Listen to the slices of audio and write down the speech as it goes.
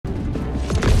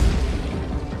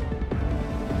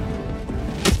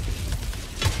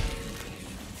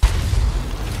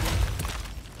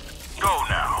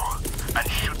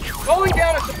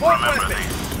Remember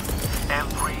this.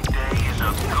 Every day is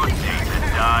a good day to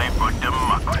die for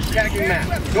democracy. Tagging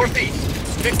map. Northeast.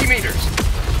 50 meters.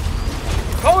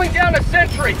 Calling down a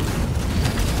sentry!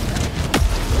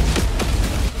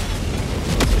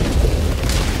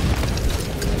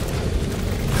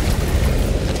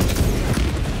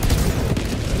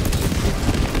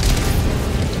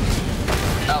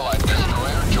 Allied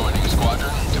destroyer joining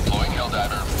squadron, deploying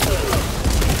Helldiver.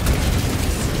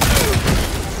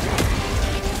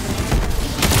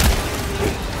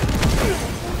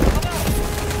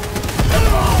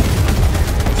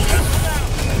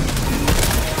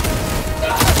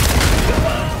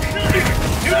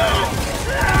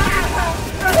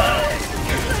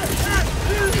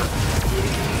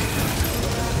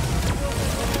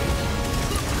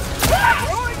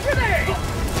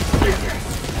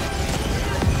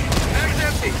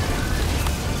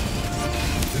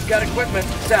 Got equipment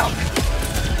south.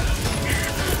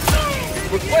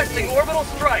 Requesting orbital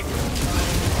strike.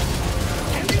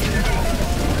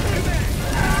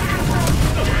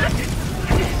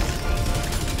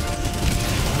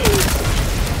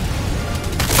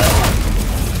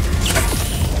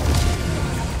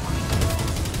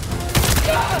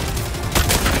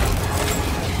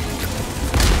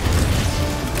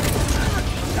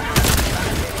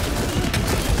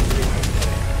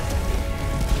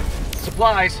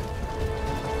 Supplies.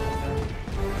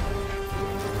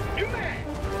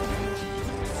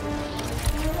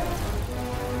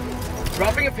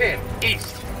 Dropping a pin,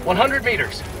 east, 100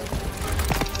 meters.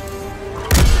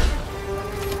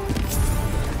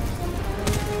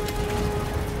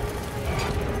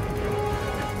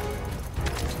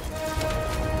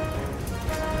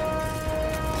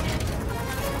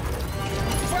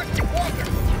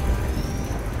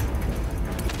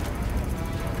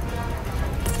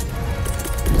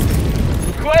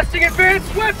 Requesting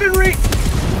advanced weaponry!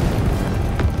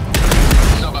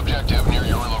 Sub-objective near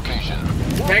your location.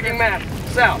 Tagging map,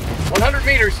 south, 100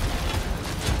 meters.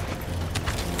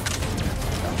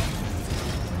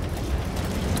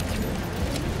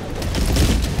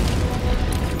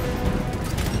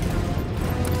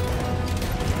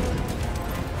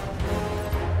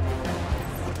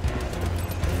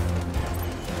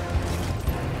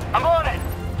 I'm on it!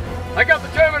 I got the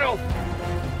terminal!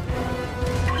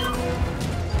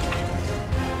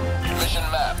 Mission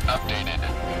map updated.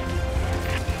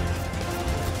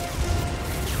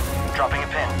 Dropping a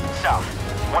pin, south,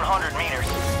 100 meters.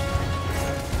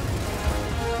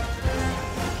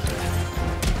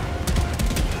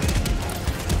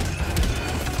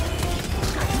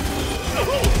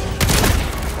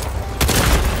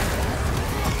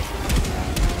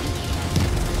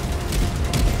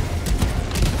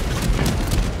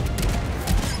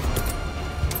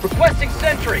 Requesting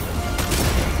sentry!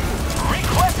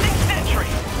 Requesting sentry!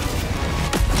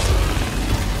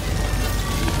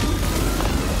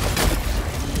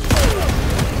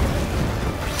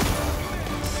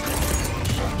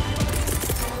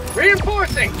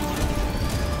 Reinforcing!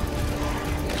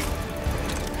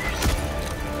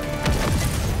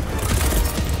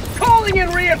 Calling in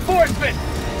reinforcement!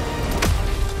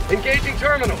 Engaging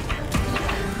terminal.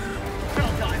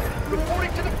 Helldivers,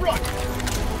 reporting to the front.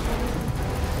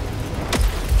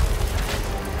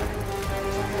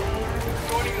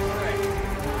 Joining the fray.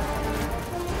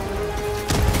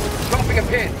 Dropping a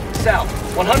pin, south,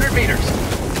 100 meters.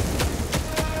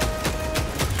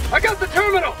 I got the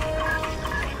terminal!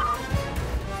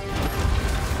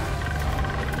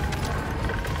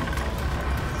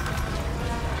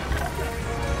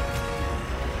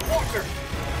 Walker!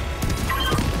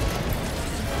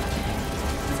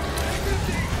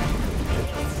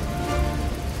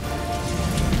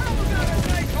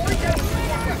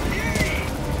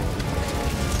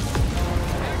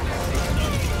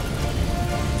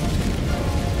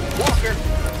 Walker!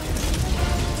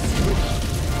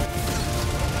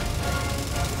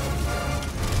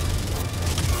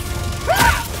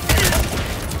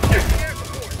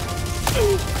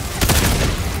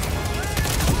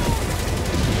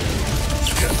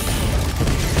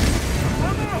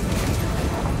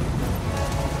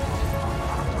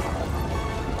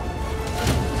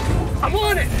 I'm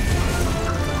on it!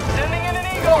 Sending in an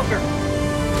Eagle! Walker!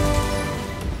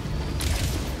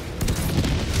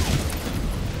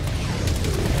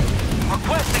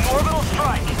 Requesting orbital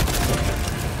strike!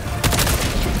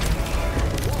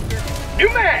 New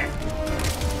man!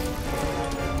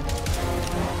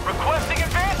 Requesting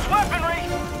advanced weaponry!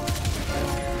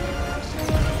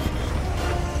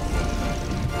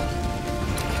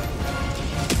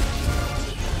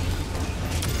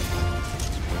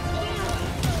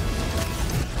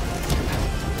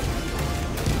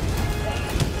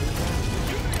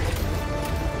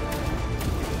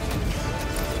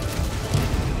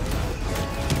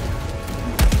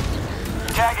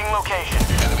 Marking location.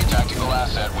 Enemy tactical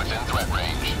asset within threat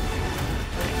range.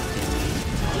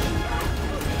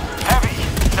 Heavy.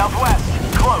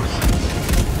 Southwest. Close.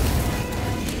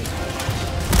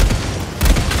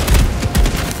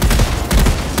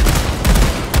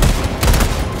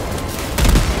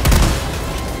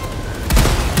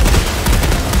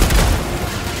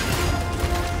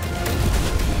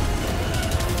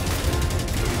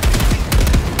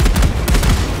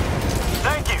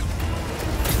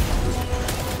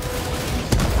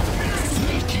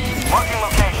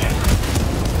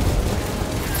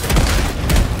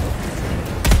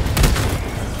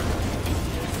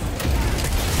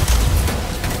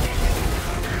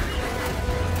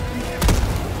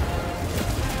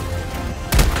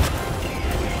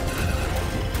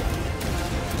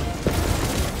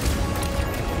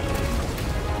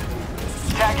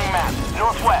 Tagging map.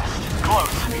 Northwest.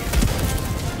 Close.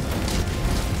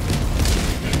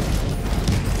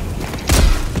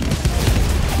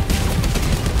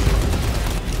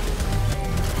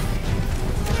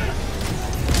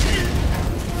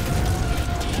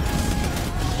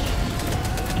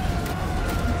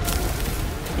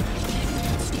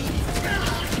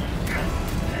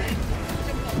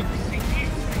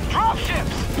 Drop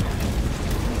ships!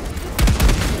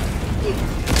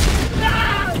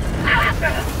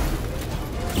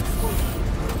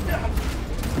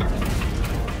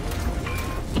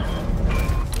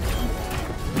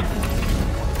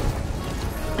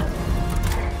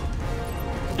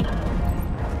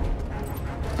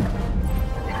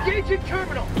 Engaging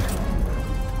terminal!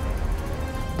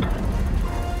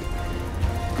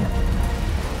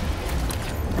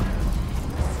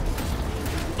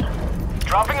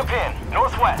 Dropping a pin.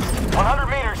 Northwest. 100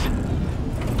 meters.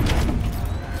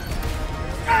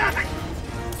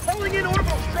 Pulling in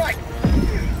orbital strike!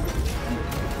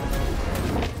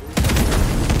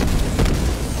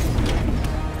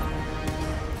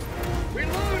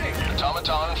 Reloading!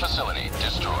 Automaton facility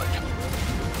destroyed.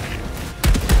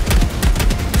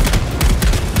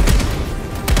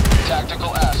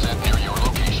 Tactical asset near your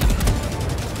location.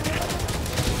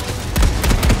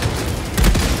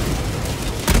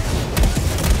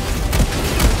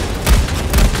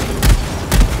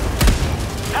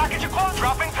 Package acquired.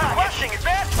 Dropping package. Requesting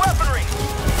advanced weaponry.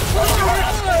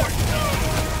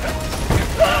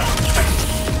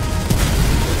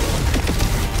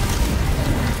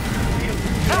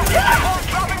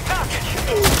 Dropping package.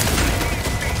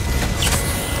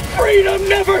 Freedom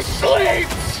never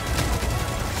sleeps!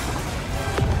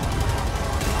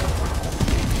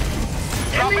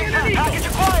 Dropping package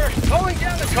acquired.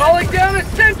 Calling down a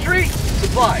sentry!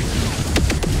 Supplies.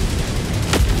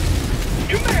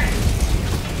 You man!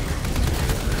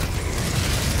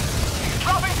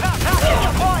 Dropping package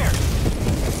acquired.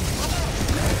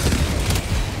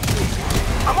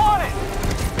 I'm on it.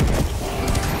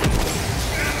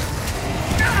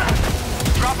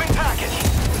 Dropping package.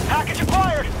 Package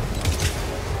acquired.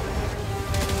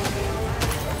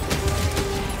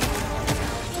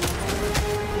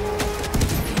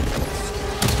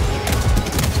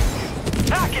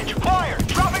 Package acquired.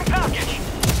 Dropping package.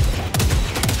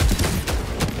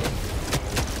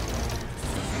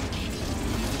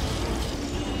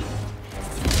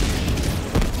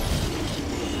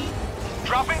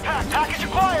 Dropping package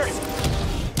acquired.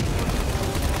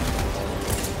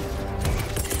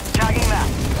 Tagging map.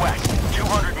 West.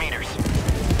 200 meters.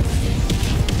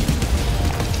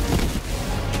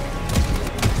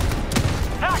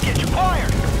 Package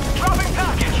acquired. Dropping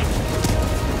package.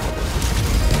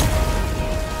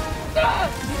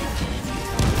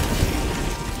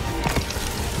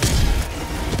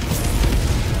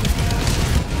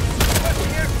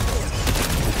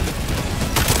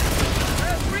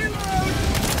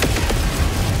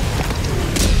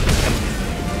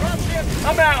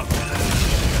 I'm out!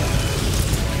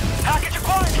 Package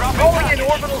acquired. Dropping Calling package. in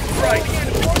orbital strike!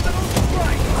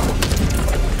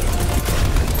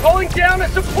 Calling down a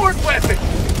support weapon!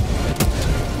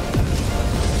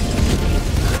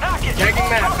 Package. Tagging Dropping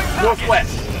map, package.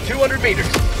 northwest, 200 meters.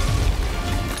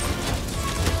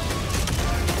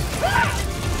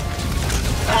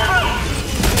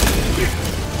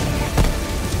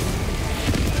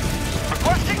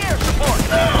 Requesting air support.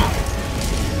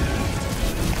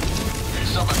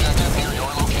 Sub-objective near your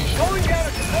location. Calling down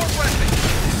a support weapon!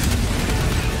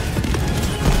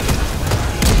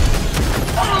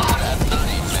 At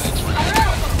 30 minutes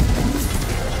remaining.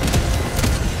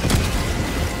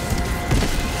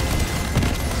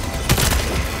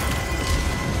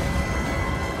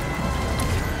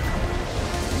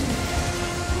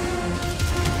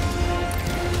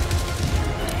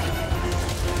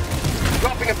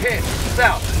 Dropping a pin,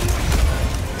 south.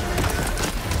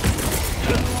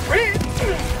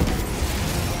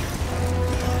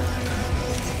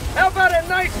 How about a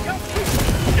nice cup?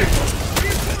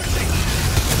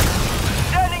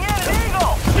 Sending in an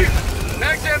eagle!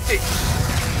 Mag's empty.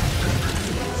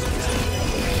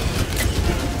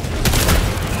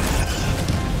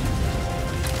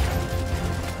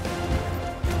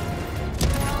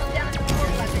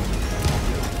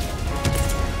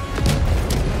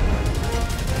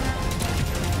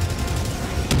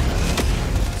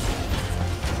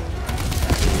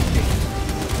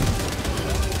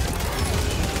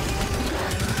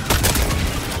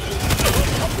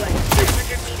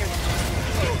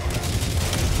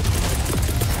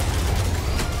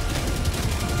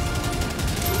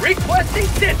 Requesting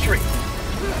sentry!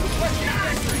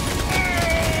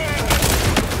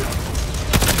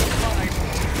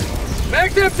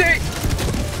 Mag's empty!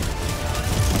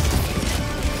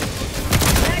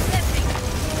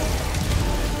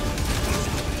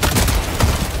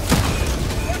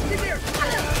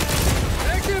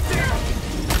 Mag's empty!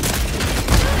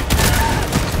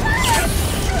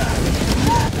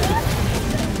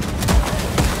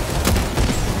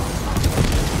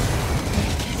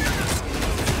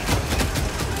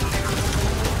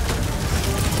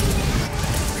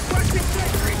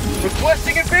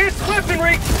 Requesting advanced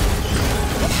weaponry!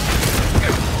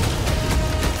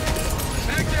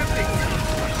 Mag's empty!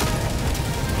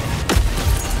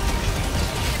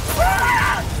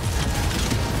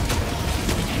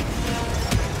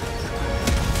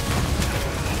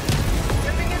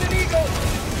 Sending in an eagle!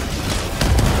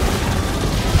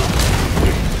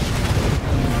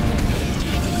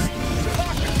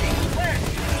 Democracy, flash!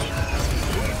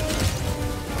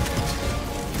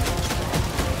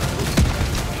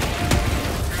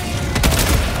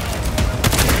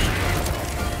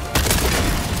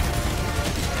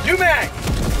 New mag!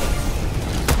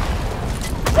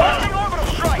 Launching orbital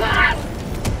strike!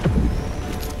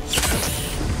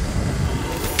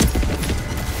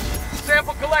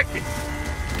 Sample collected.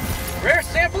 Rare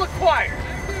sample acquired.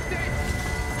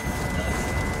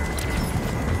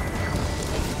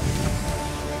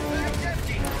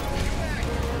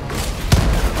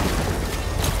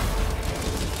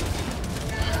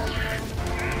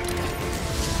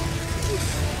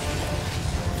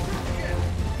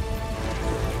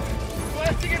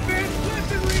 Requesting advanced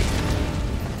weaponry.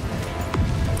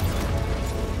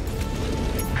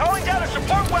 Calling down a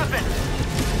support weapon!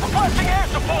 Requesting air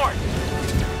support!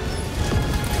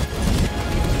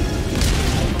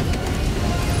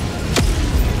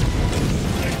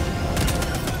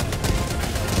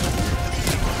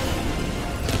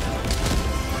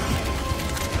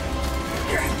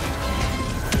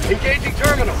 Engaging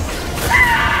terminal.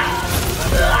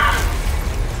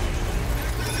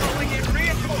 Calling in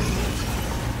reinforcements.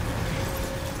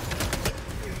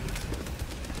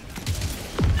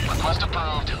 Request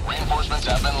approved. Reinforcements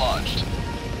have been launched.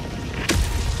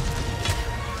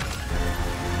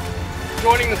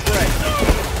 Joining the fray.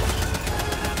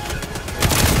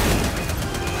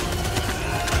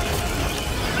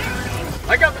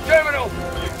 I got the terminal.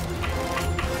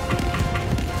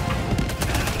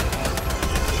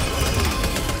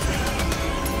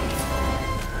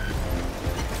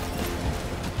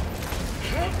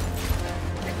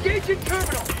 Engaging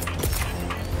terminal.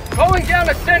 Calling down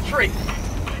a sentry.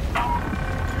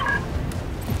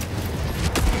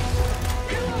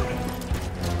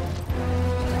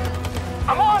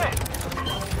 I'm on it!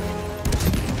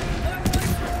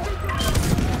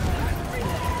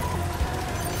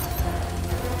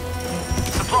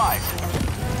 Supplies.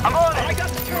 I'm on I it! got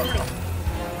the terminal.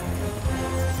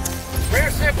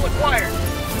 Rare sample acquired.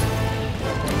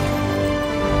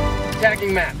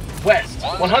 Tagging map. West.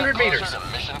 100 meters. Closer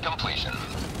to mission completion.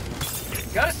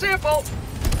 Got a sample.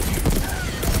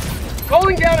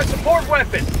 Calling down a support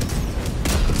weapon.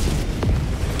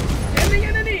 Sending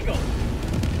in an eagle.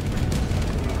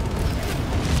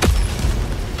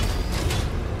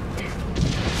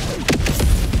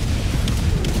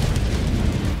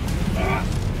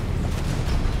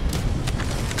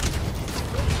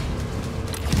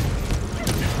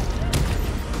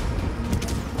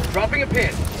 Dropping a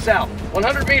pin. South.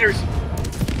 100 meters.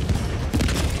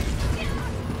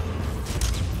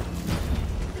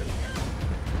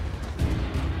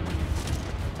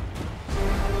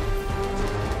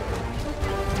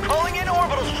 Calling in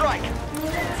orbital strike!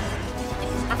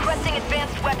 Requesting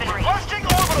advanced weaponry. Requesting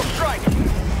orbital strike!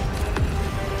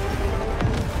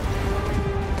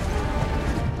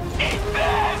 Eat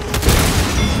this!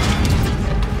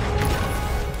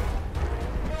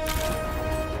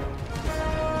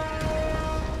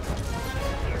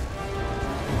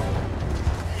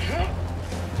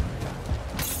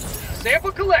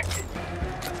 Sample collected.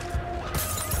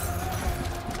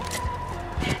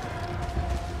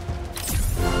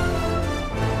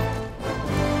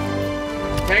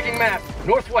 map,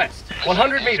 northwest,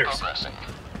 100 meters. Progressing.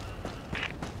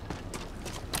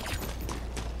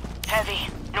 Heavy,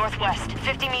 northwest,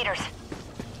 50 meters.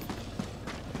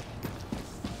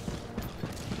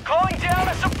 Calling down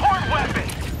a support weapon!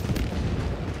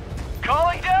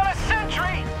 Calling down a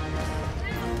sentry!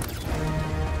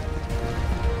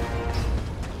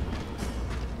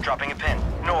 Dropping a pin,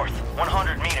 north,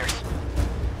 100 meters.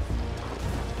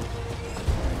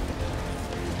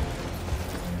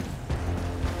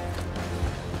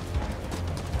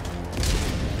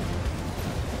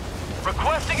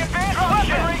 Requesting advanced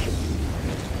weaponry!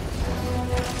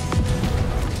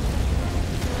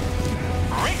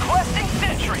 Requesting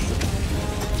sentry!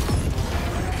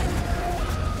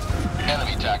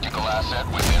 Enemy tactical asset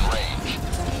within range.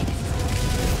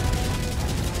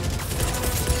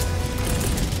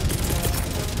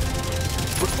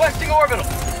 Requesting orbital.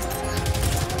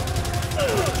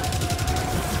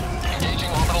 Engaging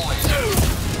orbital laser.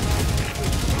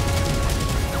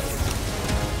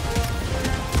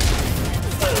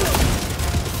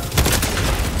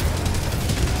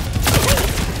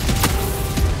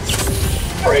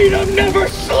 Freedom never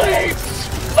sleeps!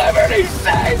 Liberty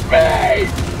saves me!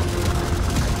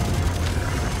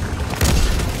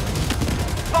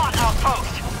 Bot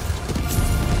outpost!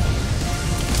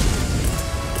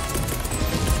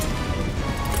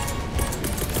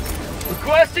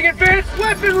 Requesting advanced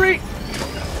weaponry!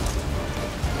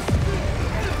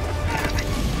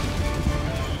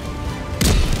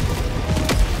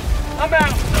 I'm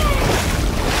out!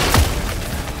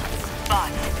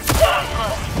 Bot.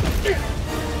 Close.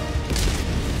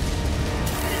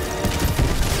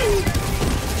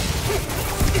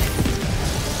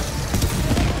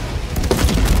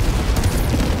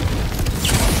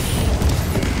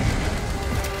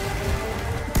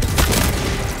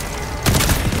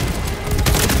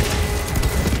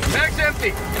 Mag's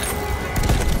empty!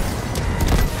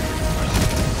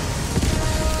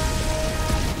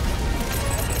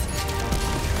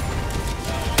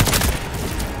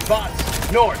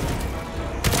 Bots, north!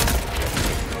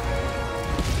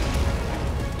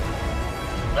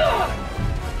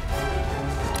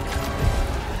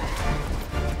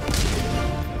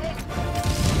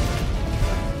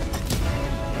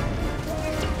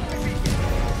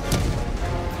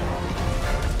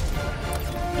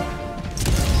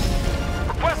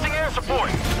 Requesting air support!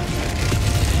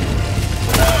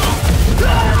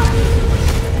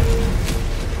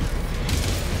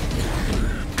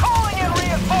 Calling in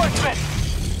reinforcements!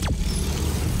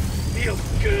 Feels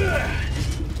good!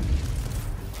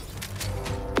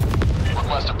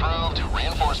 Request approved.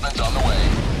 Reinforcements on the way.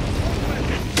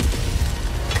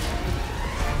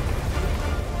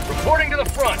 Reporting to the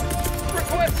front!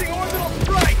 Requesting orbital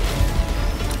strike!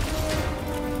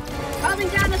 Calling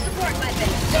down a support weapon.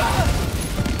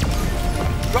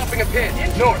 Dropping a pin,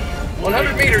 north,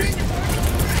 100 meters.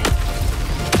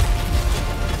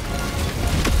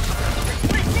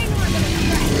 Requesting orbital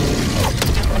strike.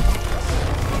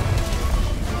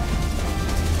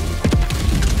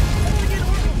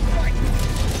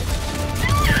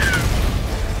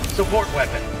 Support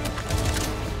weapon.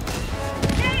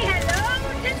 Say hello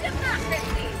to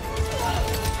democracy.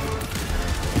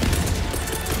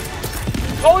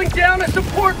 Calling down a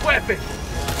support weapon!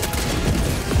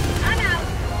 I'm out.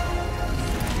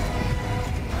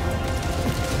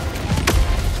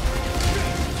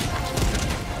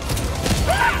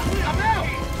 I'm out!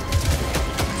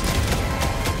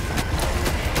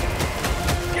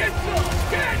 Get some!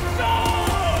 Get some!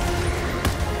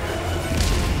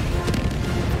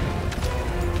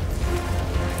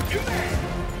 You man!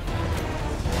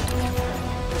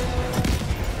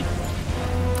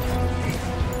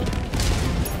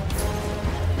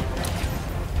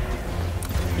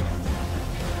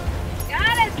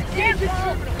 Got it.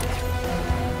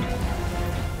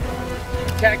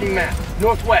 Tagging map,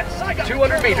 northwest,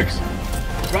 200 meters.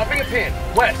 Dropping a pin,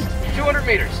 west, 200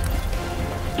 meters.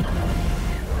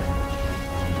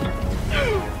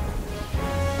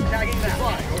 Tagging map,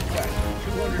 northwest,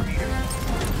 200 meters.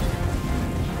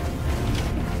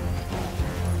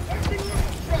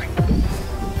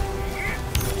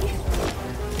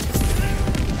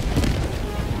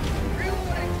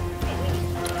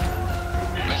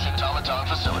 Mission Tomaton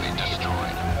facility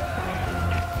destroyed.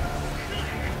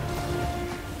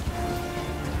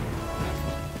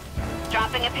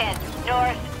 Dropping a pin.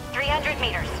 North, 300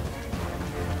 meters.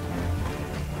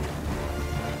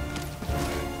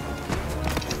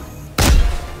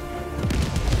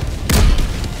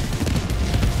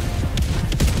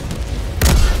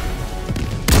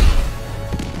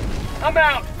 I'm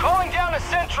out! Calling down a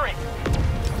sentry!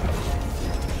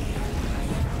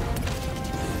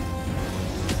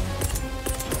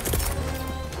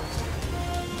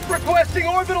 Requesting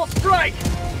orbital strike!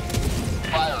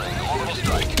 Firing orbital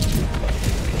strike.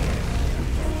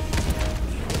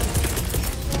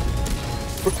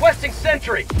 Requesting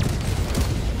sentry!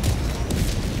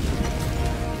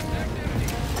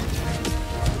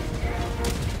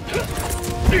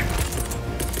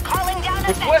 Calling down a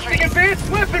Requesting sentry. advanced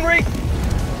weaponry!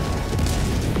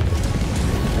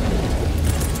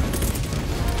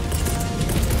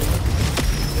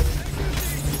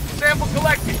 Sample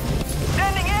collected.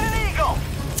 Sending in an Eagle.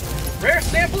 Rare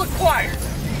sample acquired.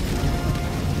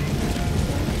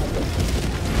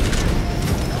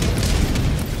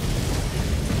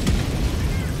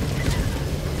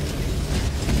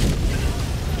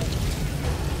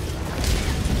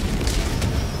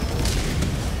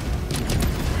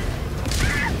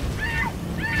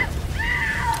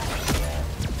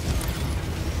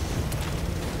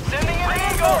 Sending in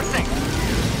reinforcing.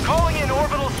 Calling in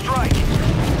orbital strike.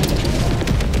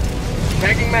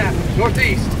 Tagging map.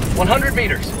 Northeast. 100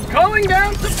 meters. Calling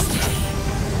down to...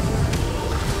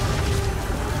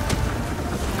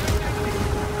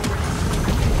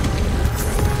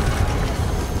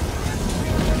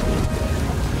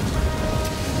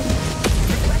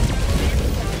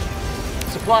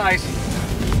 Supplies.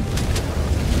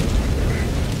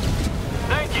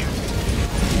 Thank you.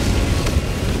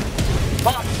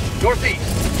 Fox. Northeast.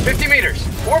 50 meters.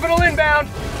 Orbital inbound.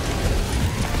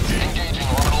 Engaging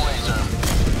orbital laser.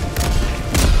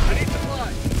 I need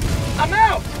supplies. I'm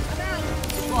out!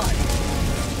 Supplies.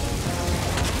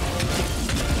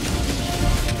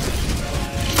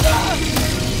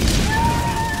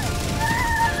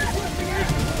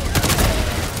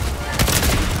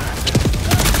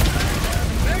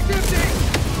 Bag's empty!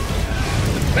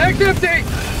 Bag's empty!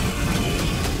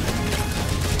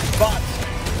 Bots.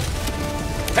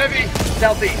 Heavy,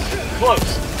 southeast.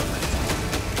 Close.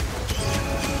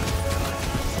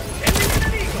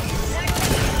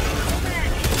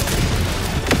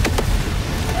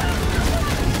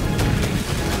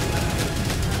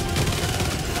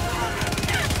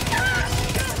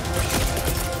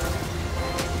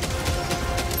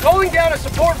 Calling down a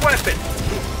support weapon.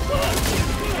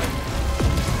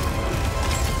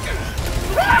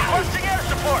 Requesting air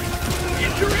support.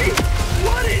 Injury?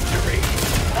 What injury?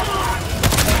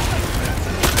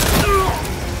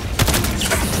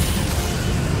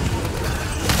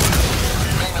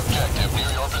 Main objective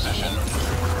near your position.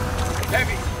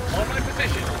 Heavy, on my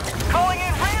position. Calling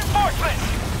in reinforcements.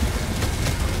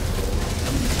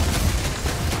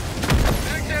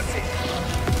 Bag's empty.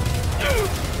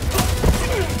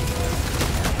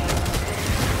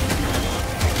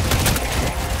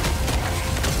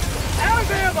 Out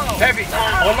of ammo! Heavy,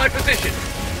 on my position.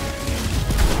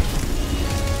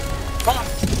 Box.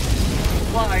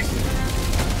 Supplies.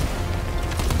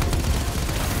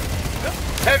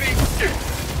 Heavy.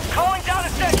 Calling down a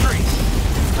sentry.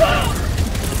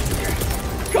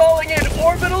 Calling in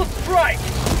orbital strike.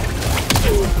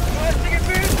 Requesting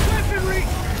advanced weaponry.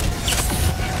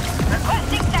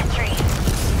 Requesting sentry.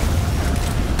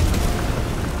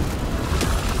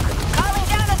 Calling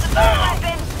down a support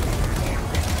weapon.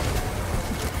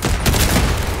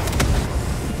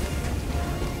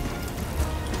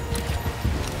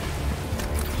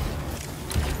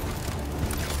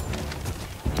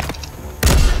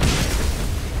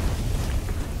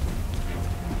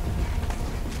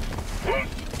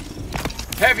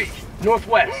 Heavy,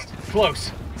 northwest,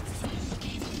 close.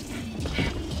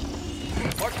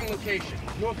 Marking location,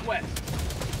 northwest.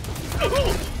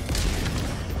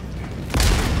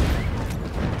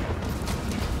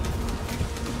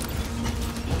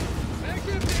 Bag's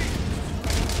empty.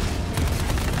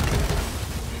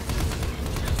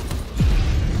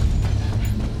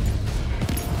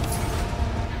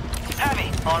 Heavy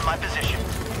on my position.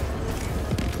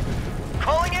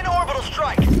 Calling in orbital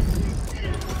strike.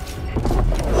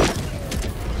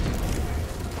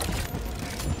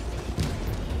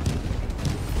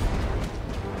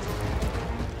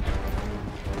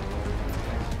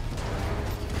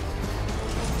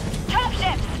 Top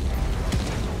ships.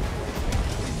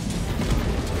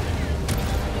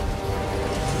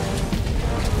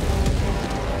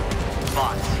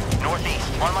 Bots.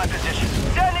 Northeast on my position.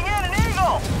 Sending in an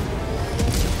Eagle.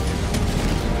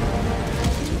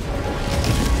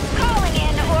 Calling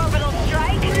in orbital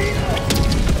strike.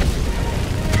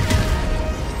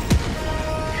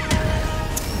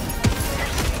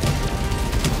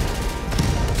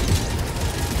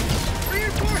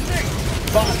 Reinforcing!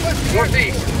 Box,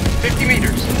 northeast, 50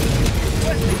 meters.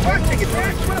 Requesting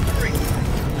advanced weaponry.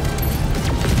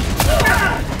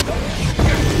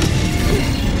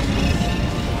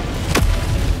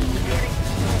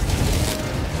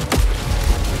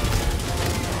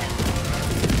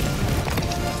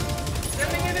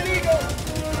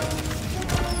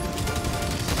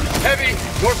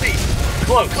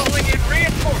 Close. Calling in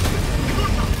reinforcements.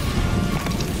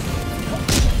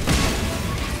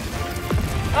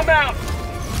 I'm out.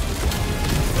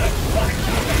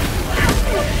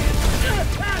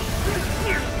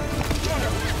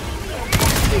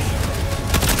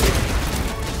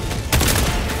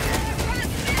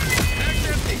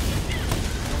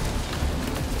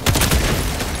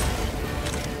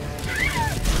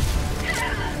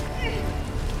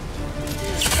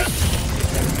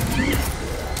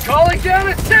 Calling down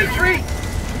a sentry!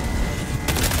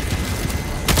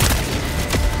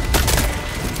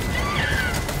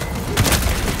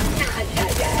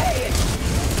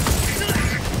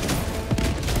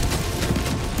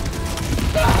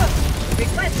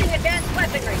 Requesting advanced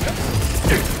weaponry.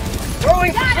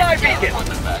 Throwing supply beacon!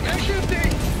 Equipment package.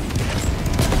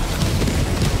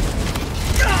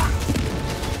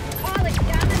 Calling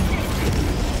down the sentry.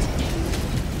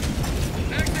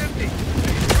 Mag's empty.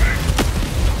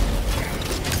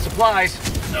 Supplies.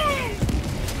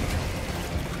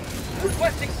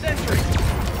 Requesting sentry.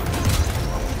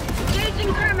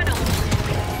 Engaging terminal.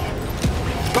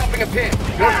 Dropping a pin.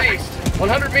 Northeast.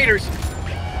 100 meters.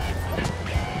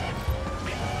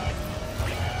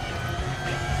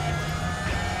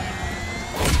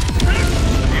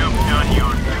 You've done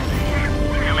your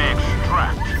duty. You may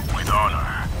extract with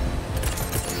honor.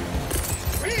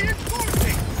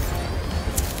 Reinforcing!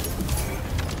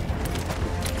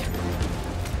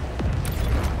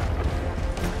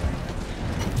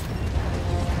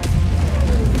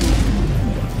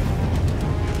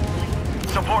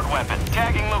 Support weapon.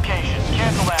 Tagging location.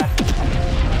 Cancel that.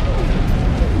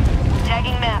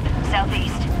 Tagging map.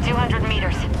 Southeast. 200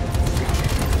 meters.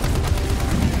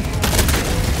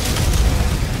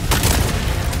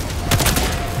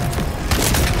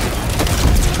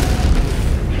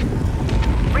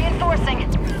 Reinforcing.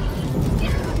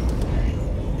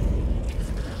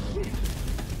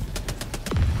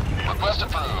 Request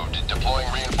approved.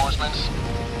 Deploying reinforcements.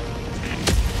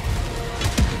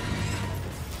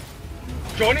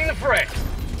 Joining the fray.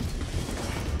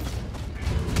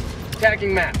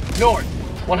 Tagging map. North.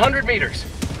 100 meters.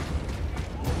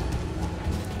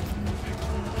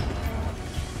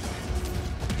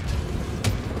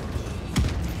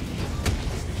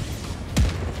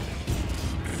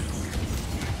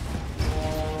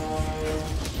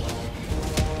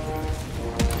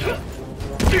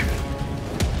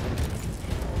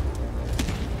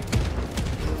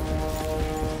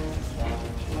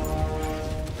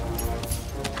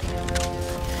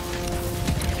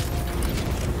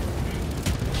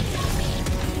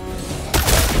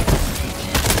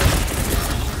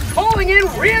 Calling in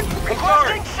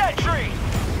Requesting sentry!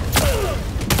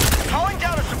 Calling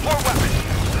down a support weapon.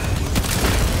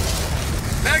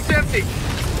 Mag's empty.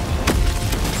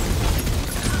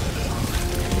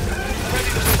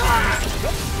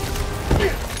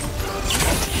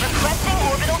 Requesting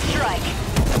orbital strike.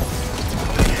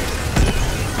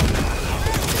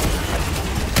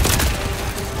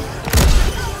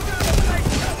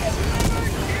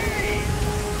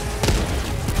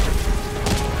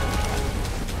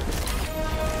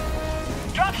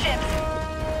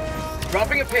 Dropships.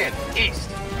 Dropping a pin. East.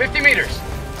 50 meters.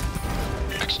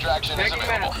 Extraction is Tagging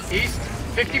available. map. East.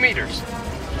 50 meters.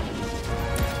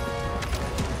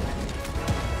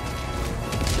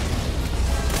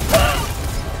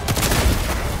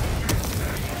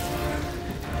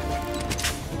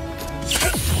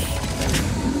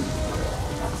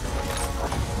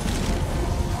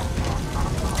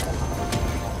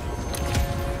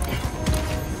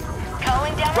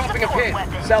 Calling down a Dropping a support pin.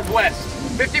 weapon. Southwest.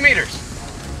 50 meters.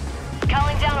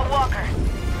 Calling down a walker.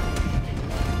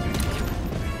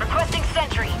 Requesting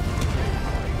sentry.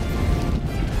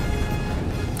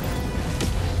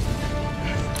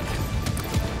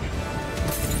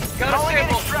 Got a Calling in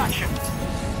sample. extraction.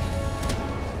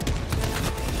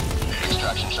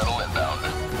 Extraction shuttle inbound.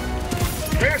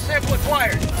 Rare sample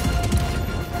acquired.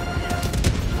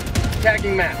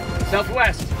 Tagging map.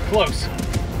 Southwest. Close.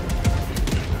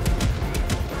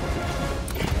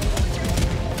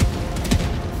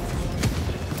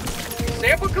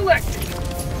 Sample collected.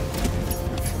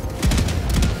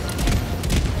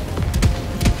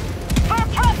 For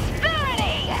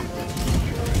prosperity!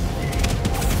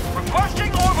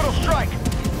 Requesting orbital strike.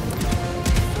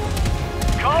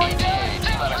 Calling down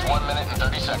ETA T-minus 1 minute and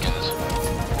 30 seconds.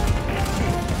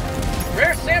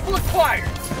 Rare sample acquired.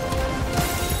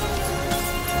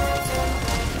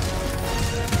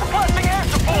 requesting air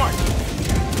support.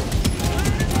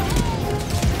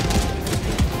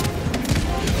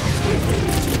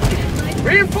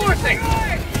 Reinforcing!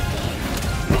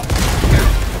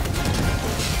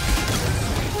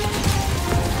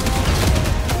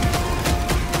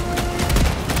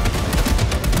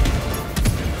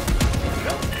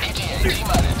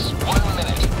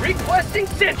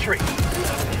 Sentry!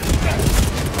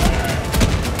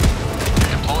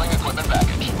 Deploying equipment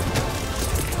package.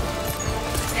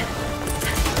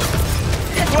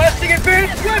 Requesting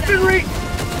advanced weaponry!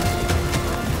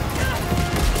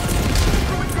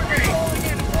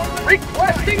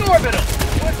 Requesting orbital!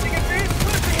 Requesting advanced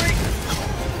weaponry!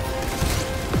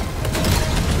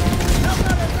 How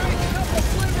about a nice cup of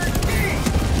flavored tea?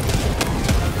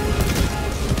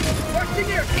 Requesting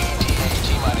air. ETA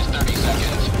T-minus 30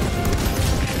 seconds.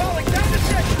 Calling down the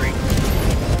sentry!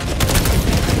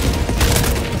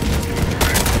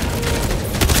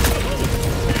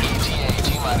 ETA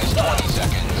T-minus 20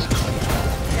 seconds.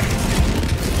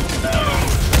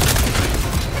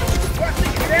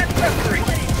 Requesting advanced weaponry!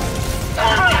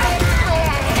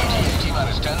 ETA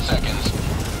T-minus 10 seconds.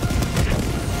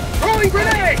 Throwing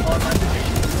grenade!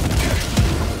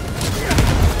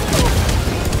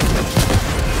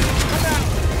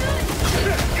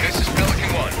 This is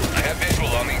Pelican 1. I have visual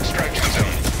on the extraction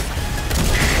zone.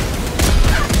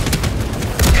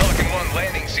 Pelican 1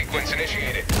 landing sequence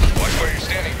initiated. Watch where you're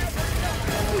standing.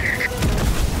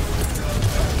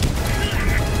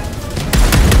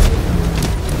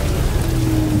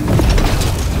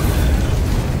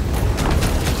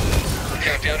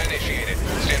 Countdown initiated.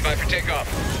 Stand by for takeoff.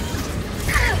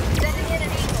 Sending in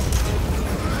an eagle.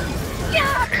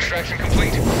 Extraction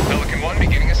complete. Pelican 1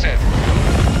 beginning ascent.